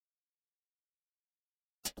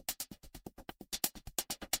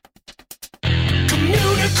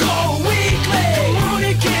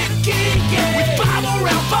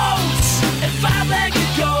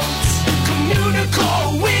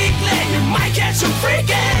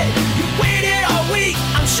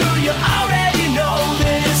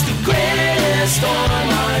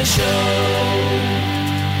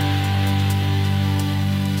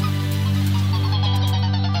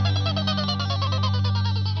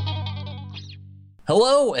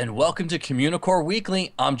Hello and welcome to Communicore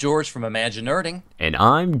Weekly. I'm George from Imagine Nerding. And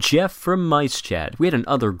I'm Jeff from Mice Chat. We had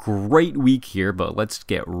another great week here, but let's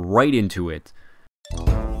get right into it.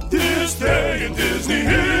 This day in Disney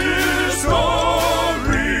history.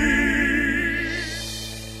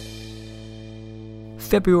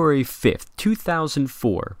 February 5th,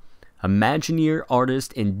 2004. Imagineer,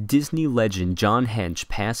 artist, and Disney legend John Hench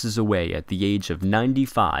passes away at the age of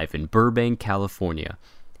 95 in Burbank, California.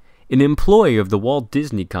 An employee of the Walt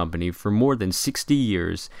Disney Company for more than 60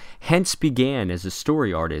 years, Hench began as a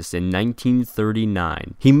story artist in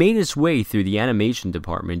 1939. He made his way through the animation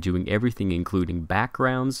department doing everything including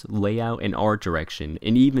backgrounds, layout, and art direction,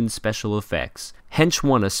 and even special effects. Hench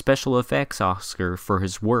won a special effects Oscar for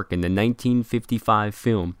his work in the 1955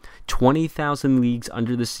 film 20,000 Leagues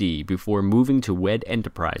Under the Sea before moving to WED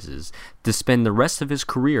Enterprises to spend the rest of his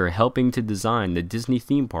career helping to design the Disney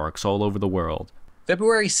theme parks all over the world.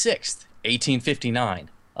 February 6th,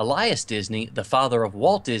 1859. Elias Disney, the father of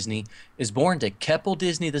Walt Disney, is born to Keppel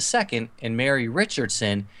Disney II and Mary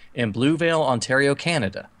Richardson in Bluevale, Ontario,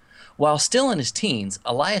 Canada. While still in his teens,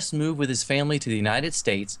 Elias moved with his family to the United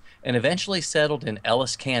States and eventually settled in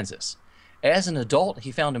Ellis, Kansas. As an adult,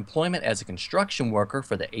 he found employment as a construction worker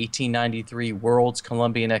for the 1893 World's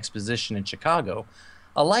Columbian Exposition in Chicago,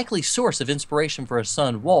 a likely source of inspiration for his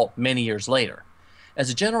son Walt many years later. As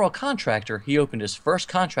a general contractor, he opened his first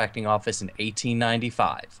contracting office in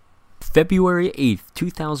 1895. February 8th,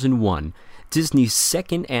 2001, Disney's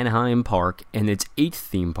second Anaheim park and its 8th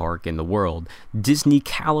theme park in the world, Disney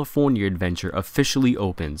California Adventure, officially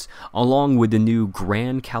opens, along with the new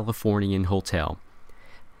Grand Californian Hotel.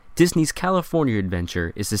 Disney's California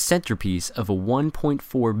Adventure is the centerpiece of a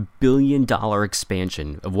 $1.4 billion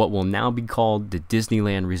expansion of what will now be called the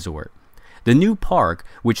Disneyland Resort. The new park,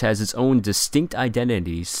 which has its own distinct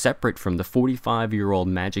identity separate from the 45-year-old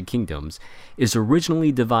Magic Kingdoms, is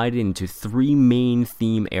originally divided into three main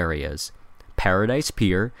theme areas: Paradise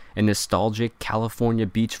Pier, a nostalgic California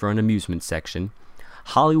beachfront amusement section;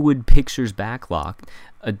 Hollywood Pictures Backlot,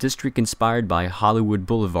 a district inspired by Hollywood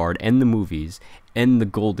Boulevard and the movies; and the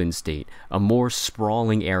Golden State, a more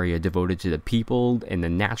sprawling area devoted to the people and the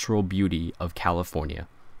natural beauty of California.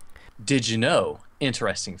 Did you know?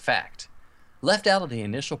 Interesting fact. Left out of the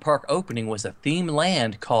initial park opening was a theme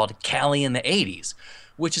land called Cali in the 80s,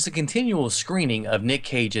 which is a continual screening of Nick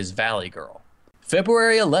Cage's Valley Girl.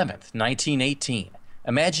 February 11th, 1918.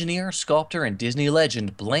 Imagineer, sculptor, and Disney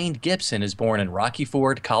legend Blaine Gibson is born in Rocky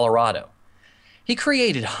Ford, Colorado. He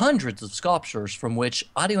created hundreds of sculptures from which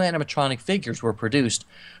audio-animatronic figures were produced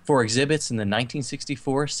for exhibits in the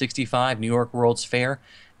 1964-65 New York World's Fair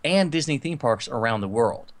and Disney theme parks around the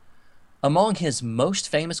world. Among his most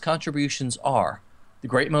famous contributions are The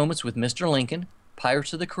Great Moments with Mr. Lincoln,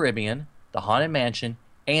 Pirates of the Caribbean, The Haunted Mansion,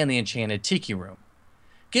 and The Enchanted Tiki Room.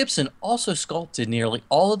 Gibson also sculpted nearly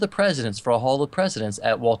all of the presidents for Hall of Presidents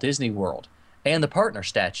at Walt Disney World, and the partner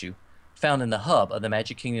statue, found in the hub of the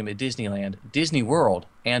Magic Kingdom at Disneyland, Disney World,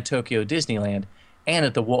 and Tokyo Disneyland, and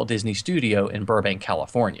at the Walt Disney Studio in Burbank,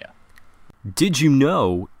 California. Did you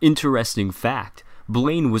know, interesting fact,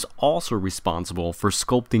 Blaine was also responsible for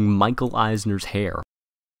sculpting Michael Eisner's hair.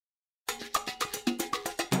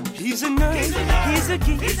 He's a nerd, he's a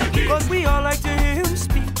geek, but we all like to hear him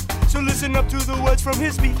speak. So listen up to the words from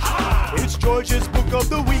his speech. It's George's Book of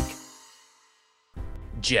the Week.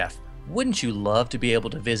 Jeff, wouldn't you love to be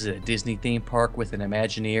able to visit a Disney theme park with an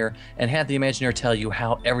Imagineer and have the Imagineer tell you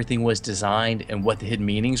how everything was designed and what the hidden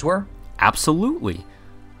meanings were? Absolutely.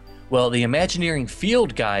 Well, the Imagineering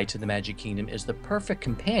Field Guide to the Magic Kingdom is the perfect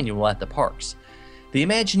companion while at the parks. The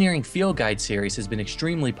Imagineering Field Guide series has been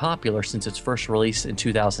extremely popular since its first release in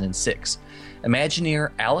 2006.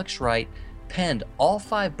 Imagineer Alex Wright penned all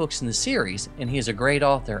 5 books in the series, and he is a great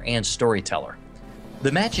author and storyteller.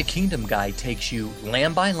 The Magic Kingdom Guide takes you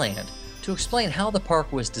land by land to explain how the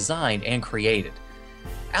park was designed and created.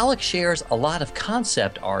 Alex shares a lot of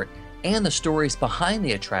concept art and the stories behind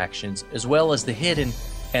the attractions, as well as the hidden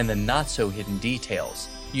and the not-so-hidden details,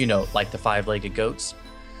 like the 5-legged goats.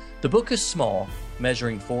 The book is small,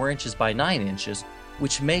 measuring 4 inches by 9 inches,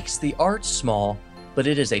 which makes the art small, but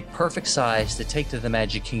it is a perfect size to take to the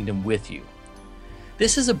Magic Kingdom with you.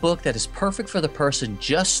 This is a book that is perfect for the person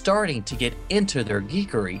just starting to get into their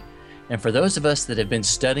geekery, and for those of us that have been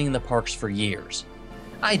studying the parks for years.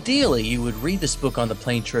 Ideally, you would read this book on the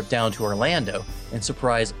plane trip down to Orlando and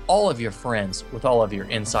surprise all of your friends with all of your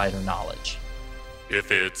insider knowledge. If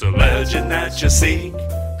it's a legend that you seek,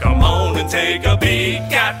 come on and take a peek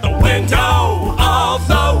at the window of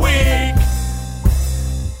the week.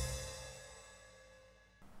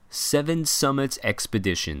 7 Summits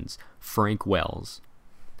Expeditions, Frank Wells.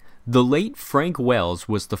 The late Frank Wells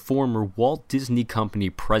was the former Walt Disney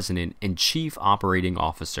Company president and chief operating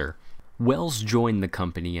officer. Wells joined the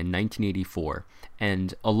company in 1984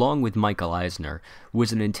 and, along with Michael Eisner,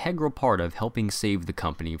 was an integral part of helping save the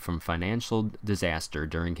company from financial disaster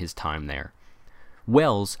during his time there.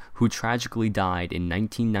 Wells, who tragically died in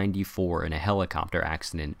 1994 in a helicopter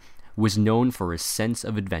accident, was known for his sense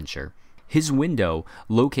of adventure. His window,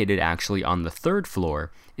 located actually on the 3rd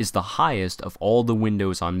floor, is the highest of all the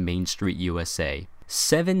windows on Main Street, USA.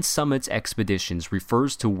 Seven Summits Expeditions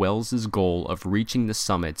refers to Wells's goal of reaching the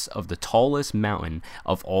summits of the tallest mountain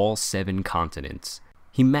of all 7 continents.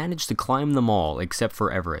 He managed to climb them all except for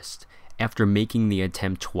Everest, after making the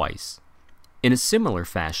attempt twice. In a similar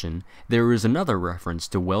fashion, there is another reference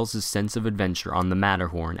to Wells's sense of adventure on the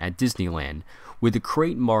Matterhorn at Disneyland, with a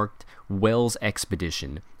crate marked Wells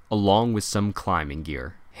Expedition, along with some climbing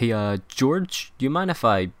gear. Hey, George, do you mind if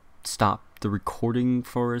I stop the recording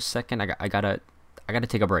for a second? I gotta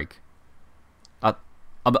take a break.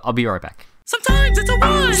 I'll be right back. Sometimes it's a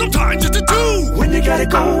 1, sometimes it's a 2. When you gotta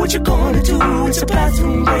go, what you gonna do? It's a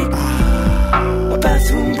bathroom break. A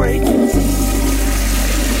bathroom break.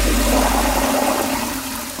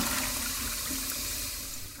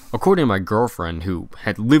 According to my girlfriend, who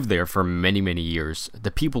had lived there for many, many years,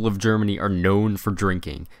 the people of Germany are known for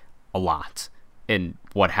drinking a lot. And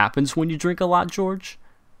what happens when you drink a lot, George?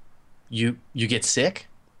 You get sick?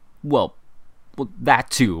 Well,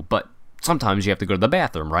 that too, but sometimes you have to go to the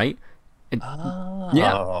bathroom, right? And,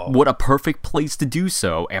 yeah, what a perfect place to do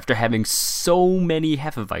so after having so many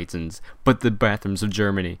Hefeweizens, but the bathrooms of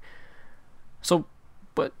Germany. So,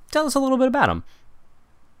 but tell us a little bit about them.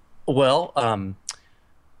 Well,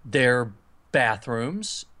 they're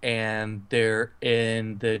bathrooms, and they're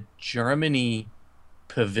in the Germany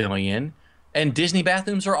pavilion, and Disney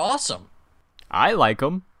bathrooms are awesome. I like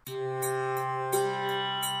them.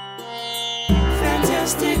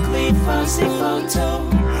 Fantastically fuzzy photo,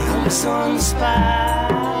 almost on the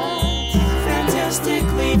spot.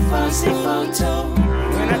 Fantastically fuzzy photo,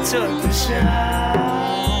 when I took the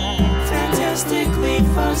shot. Fantastically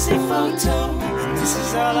fuzzy photo, and this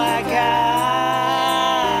is all I got.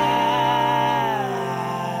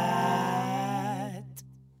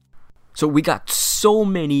 So we got so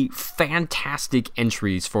many fantastic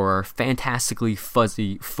entries for our Fantastically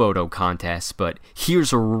Fuzzy photo contest, but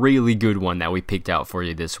here's a really good one that we picked out for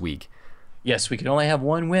you this week. Yes, we can only have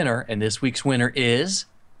one winner, and this week's winner is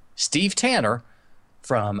Steve Tanner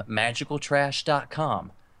from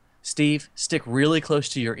magicaltrash.com. Steve, stick really close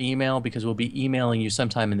to your email because we'll be emailing you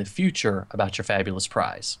sometime in the future about your fabulous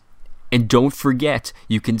prize. And don't forget,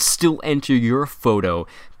 you can still enter your photo.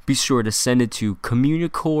 Be sure to send it to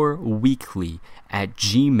Communicore Weekly at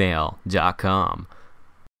gmail.com.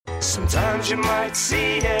 Sometimes you might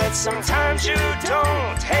see it, sometimes you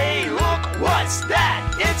don't. Hey, look, what's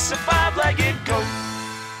that? It's a 5-legged goat.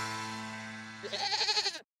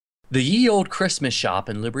 The Ye Old Christmas Shop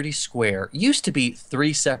in Liberty Square used to be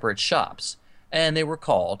 3 separate shops, and they were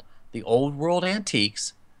called the Old World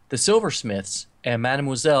Antiques, the Silversmiths, and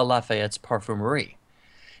Mademoiselle Lafayette's Parfumerie.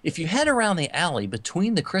 If you head around the alley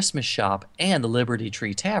between the Christmas shop and the Liberty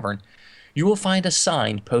Tree Tavern, you will find a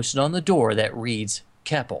sign posted on the door that reads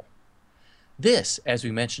Keppel. This, as we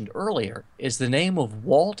mentioned earlier, is the name of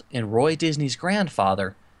Walt and Roy Disney's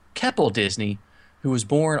grandfather, Keppel Disney, who was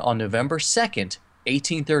born on November 2nd,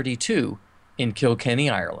 1832, in Kilkenny,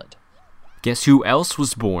 Ireland. Guess who else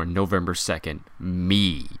was born November 2nd?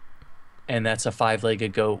 Me. And that's a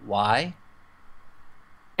 5-legged goat. Why?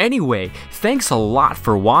 Anyway, thanks a lot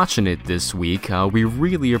for watching it this week. We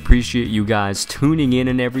really appreciate you guys tuning in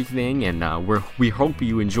and everything, and we hope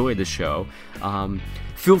you enjoy the show.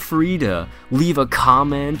 Feel free to leave a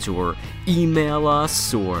comment or email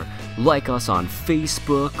us or like us on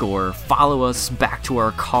Facebook or follow us back to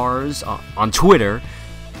our cars on Twitter.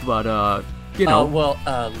 But,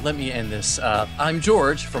 let me end this. I'm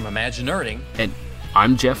George from Imagine Nerding. And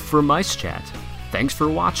I'm Jeff from Mice Chat. Thanks for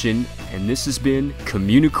watching, and this has been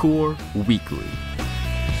Communicore Weekly.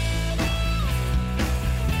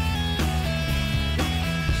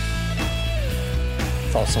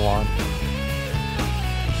 False alarm.